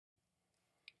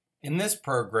In this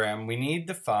program, we need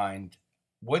to find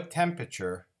what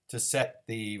temperature to set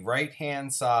the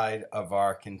right-hand side of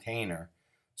our container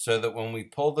so that when we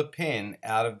pull the pin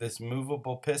out of this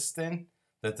movable piston,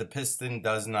 that the piston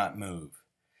does not move.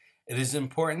 It is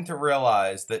important to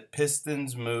realize that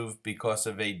pistons move because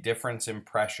of a difference in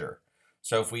pressure.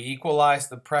 So if we equalize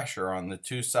the pressure on the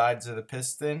two sides of the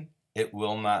piston, it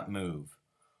will not move.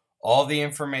 All the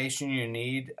information you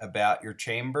need about your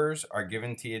chambers are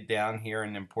given to you down here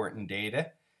in important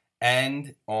data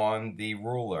and on the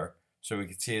ruler. So we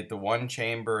can see that the one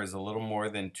chamber is a little more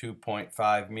than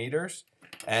 2.5 meters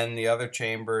and the other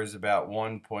chamber is about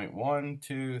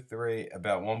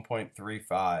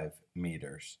 1.35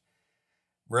 meters.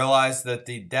 Realize that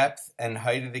the depth and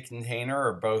height of the container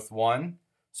are both 1.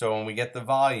 So when we get the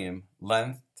volume,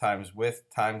 length times width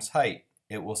times height,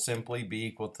 it will simply be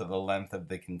equal to the length of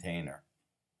the container.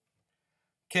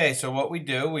 Okay, so what we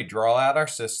do, we draw out our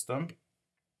system.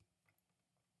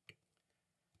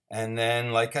 And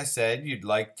then, like I said, you'd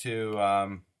like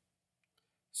to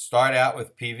start out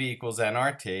with PV equals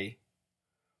nRT.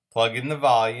 Plug in the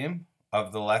volume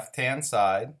of the left-hand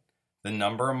side, the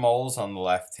number of moles on the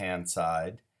left-hand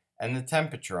side, and the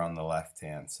temperature on the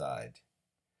left-hand side.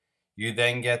 You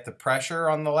then get the pressure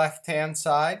on the left-hand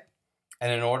side.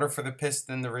 And in order for the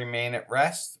piston to remain at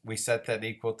rest, we set that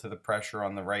equal to the pressure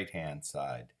on the right-hand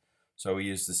side. So we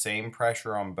use the same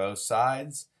pressure on both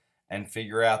sides and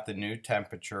figure out the new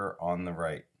temperature on the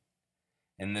right.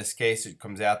 In this case, it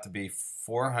comes out to be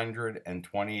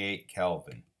 428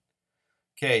 Kelvin.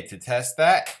 Okay, to test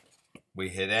that, we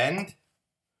hit end,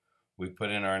 we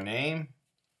put in our name,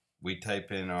 we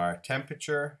type in our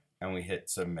temperature, and we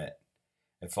hit submit.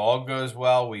 If all goes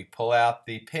well, we pull out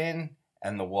the pin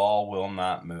and the wall will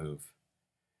not move.